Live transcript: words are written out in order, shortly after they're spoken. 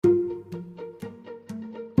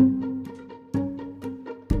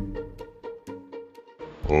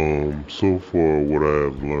So far what I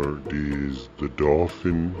have learned is the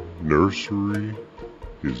dolphin nursery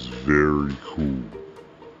is very cool.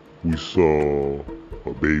 We saw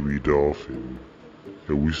a baby dolphin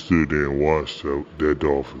and we stood there and watched that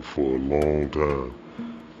dolphin for a long time.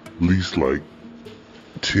 At least like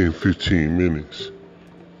 10, 15 minutes.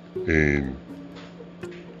 And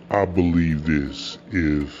I believe this,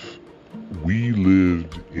 if we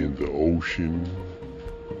lived in the ocean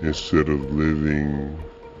instead of living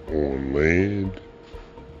on land,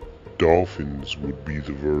 dolphins would be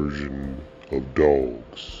the version of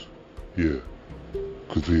dogs. Yeah,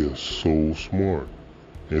 because they are so smart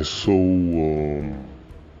and so,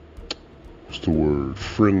 what's the word,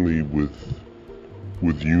 friendly with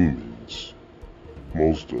humans.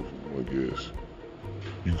 Most of them, I guess.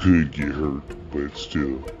 You could get hurt, but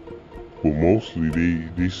still. But mostly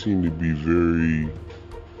they seem to be very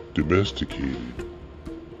domesticated.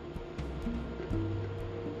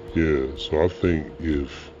 Yeah, so I think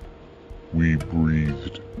if we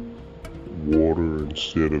breathed water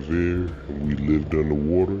instead of air and we lived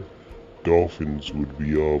underwater, dolphins would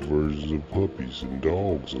be our versions of puppies and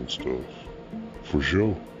dogs and stuff. For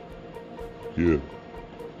sure. Yeah.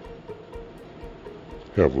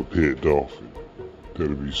 Have a pet dolphin.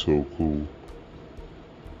 That'd be so cool.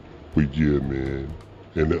 But yeah, man.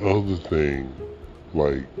 And the other thing,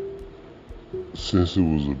 like, since it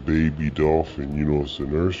was a baby dolphin, it's a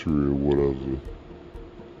nursery or whatever,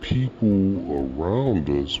 people around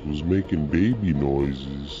us was making baby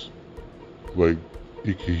noises. Like,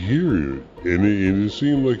 it could hear it. And it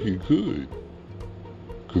seemed like it could.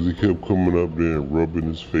 Because it kept coming up there and rubbing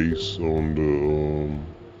his face on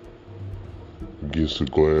against the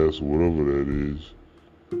glass or whatever that is.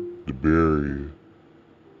 The barrier.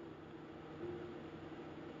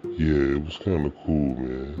 Yeah, it was kind of cool,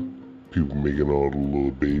 man. People making all the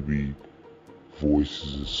little baby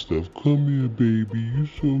voices and stuff. Come here, baby, you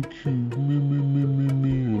so cute. Me, me, me, me,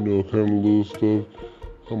 me. And all kind of little stuff.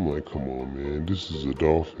 I'm like, come on, man. This is a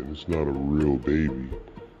dolphin. It's not a real baby.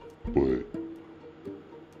 But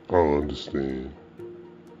I understand.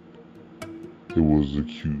 It was a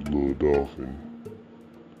cute little dolphin.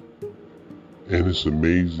 And it's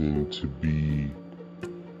amazing to be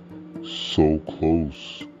so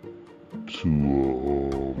close to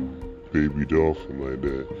a baby dolphin like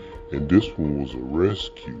that. And this one was a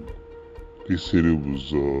rescue. They said it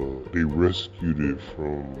was, they rescued it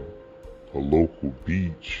from a local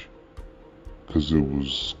beach because it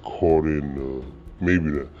was caught in,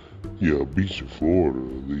 maybe not, a beach in Florida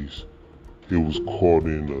at least. It was caught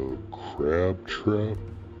in a crab trap.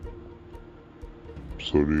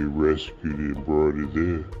 So they rescued it and brought it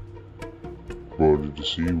there. Brought it to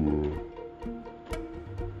SeaWorld.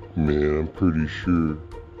 Man, I'm pretty sure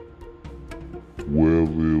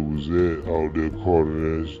wherever it was at out there caught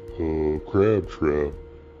in that crab trap,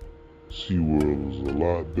 SeaWorld was a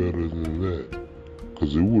lot better than that.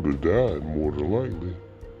 Because it would have died more than likely.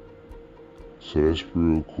 So that's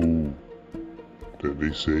real cool that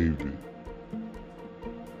they saved it.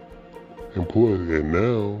 And plus, and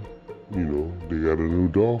now, they got a new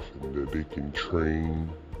dolphin that they can train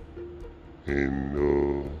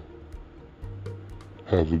and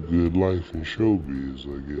have a good life in showbiz,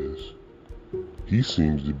 I guess. He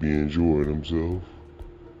seems to be enjoying himself.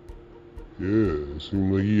 Yeah, it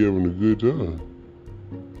seems like he having a good time.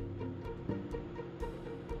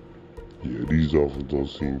 Yeah, these dolphins don't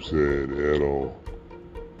seem sad at all.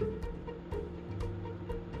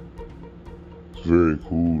 It's very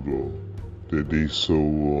cool though that they so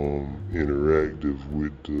interactive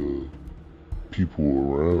with the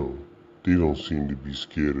people around. They don't seem to be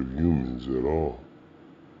scared of humans at all.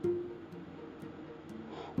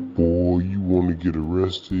 Boy, you want to get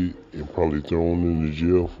arrested and probably thrown into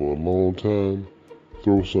jail for a long time,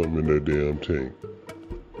 throw something in that damn tank.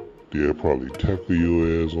 They'll probably tackle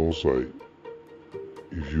your ass on sight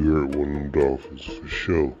if you hurt one of them dolphins, for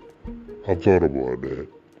sure. I thought about that.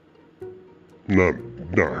 Not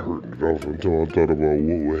hurting the dolphin, until I thought about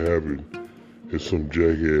what would happen if some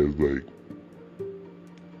jackass, like,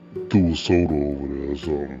 threw a soda over there or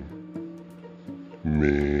something.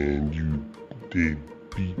 Man, they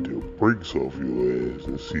beat the brakes off your ass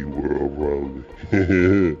and SeaWorld probably.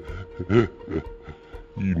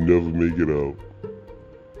 You never make it out.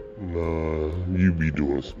 Nah, you be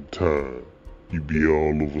doing some time. You be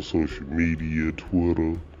all over social media,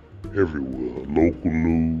 Twitter, everywhere. Local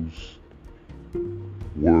news,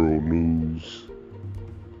 world news.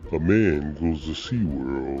 A man goes to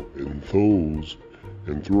SeaWorld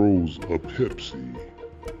and throws a Pepsi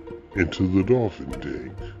into the dolphin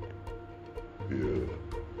tank. Yeah.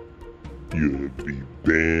 You'll be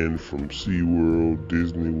banned from SeaWorld,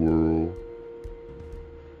 Disney World.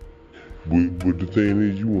 But the thing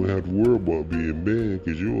is, you won't have to worry about being banned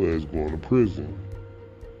because your ass going to prison.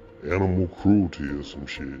 Animal cruelty or some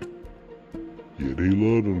shit. Yeah, they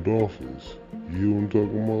love them dolphins. You hear what I'm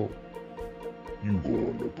talking about? You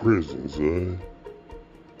going to prison, son.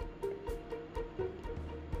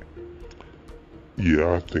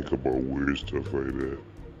 Yeah, I think about weird stuff like that.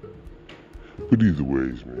 But either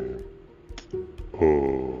ways, man.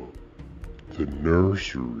 The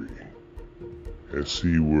nursery at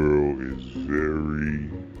SeaWorld is very,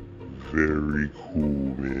 very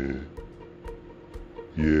cool, man.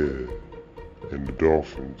 Yeah. And the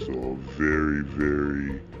dolphins are very,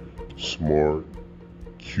 very smart,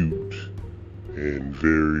 cute, and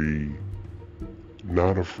very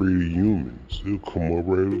not afraid of humans. They'll come up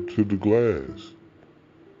right up to the glass.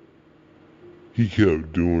 He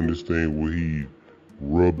kept doing this thing where he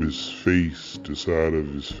rub his face, the side of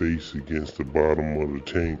his face against the bottom of the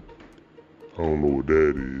tank. I don't know what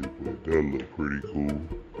that is, but that looked pretty cool.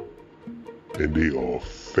 And they are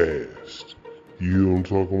fast. You know what I'm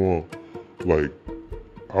talking about? Like,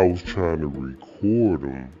 I was trying to record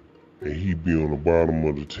him, and he'd be on the bottom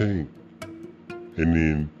of the tank. And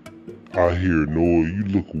then I hear noise, you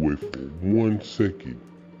look away for 1 second,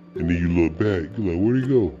 and then you look back, you're like, where'd he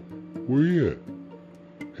go? Where he at?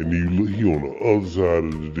 And then you look, he on the other side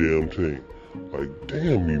of the damn tank. Like,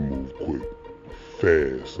 damn, he moved quick.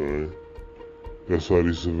 Fast, son. That's how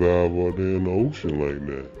they survive out there in the ocean like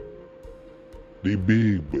that. They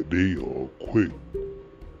big, but they are quick.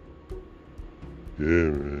 Yeah,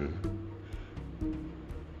 man.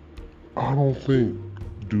 I don't think,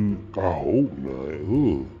 dude, I hope not.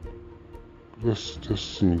 Ugh. That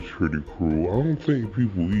seems pretty cruel. I don't think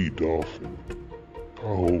people eat dolphins. I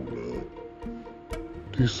hope not.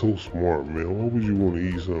 They're so smart, man. Why would you want to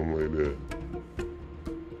eat something like that?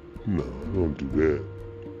 Nah, don't do that.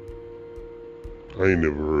 I ain't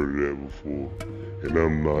never heard of that before. And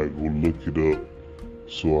I'm not gonna look it up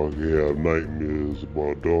so I can have nightmares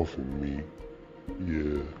about dolphin meat.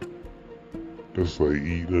 Yeah. That's like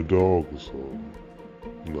eating a dog or something.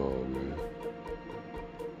 Nah, man.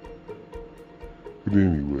 But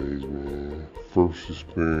anyways, man, first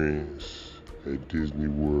experience at Disney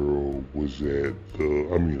World was at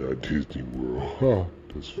at Disney World. Ha,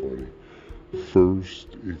 that's funny. First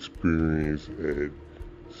experience at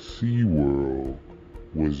SeaWorld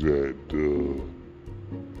was at the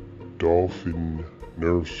Dolphin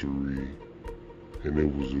Nursery, and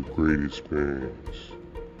it was a great experience.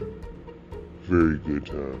 Very good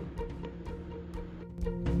time.